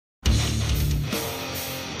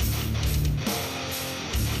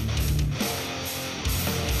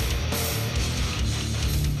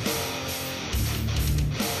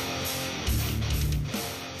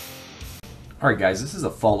Alright guys, this is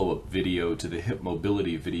a follow-up video to the hip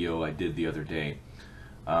mobility video I did the other day.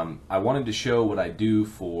 I wanted to show what I do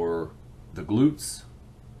for the glutes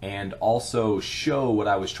and also show what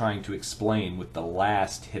I was trying to explain with the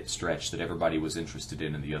last hip stretch that everybody was interested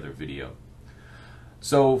in the other video.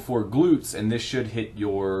 So for glutes, and this should hit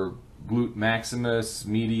your glute maximus,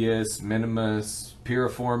 medius, minimus,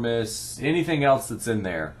 piriformis, anything else that's in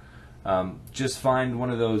there, just find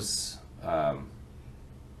one of those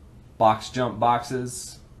box jump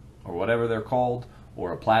boxes or whatever they're called,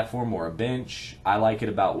 or a platform or a bench. I like it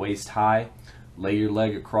about waist high. Lay your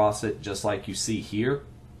leg across it just like you see here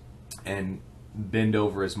and bend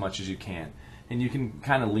over as much as you can, and you can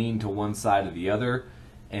kind of lean to one side or the other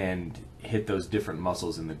and hit those different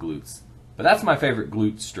muscles in the glutes. But that's my favorite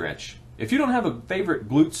glute stretch. If you don't have a favorite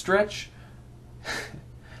glute stretch,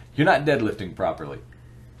 you're not deadlifting properly.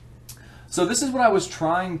 So this is what I was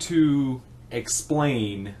trying to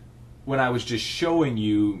explain when I was just showing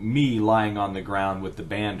you me lying on the ground with the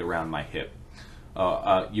band around my hip.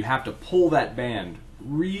 You have to pull that band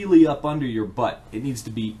really up under your butt. It needs to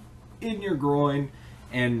be in your groin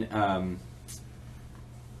and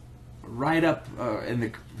right up in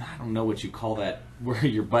the, I don't know what you call that, where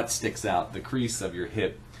your butt sticks out, the crease of your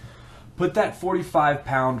hip. Put that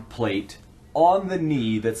 45-pound plate on the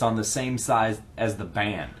knee that's on the same size as the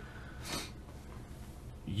band.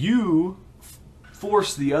 You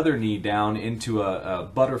force the other knee down into a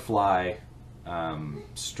butterfly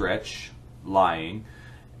stretch, lying,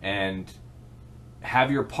 and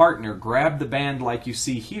have your partner grab the band like you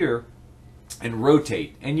see here and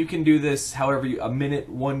rotate. And you can do this however you, a minute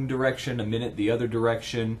one direction, a minute the other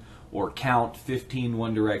direction, or count 15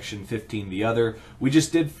 one direction, 15 the other. We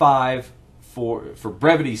just did 5 for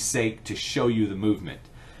brevity's sake to show you the movement.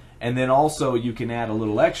 And then also you can add a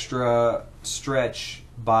little extra stretch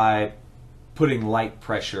by putting light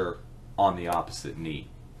pressure on the opposite knee.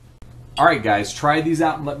 Alright guys, try these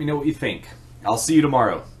out and let me know what you think. I'll see you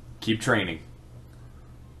tomorrow. Keep training.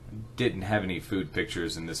 Didn't have any food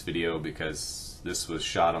pictures in this video because this was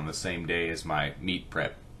shot on the same day as my meat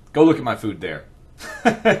prep. Go look at my food there.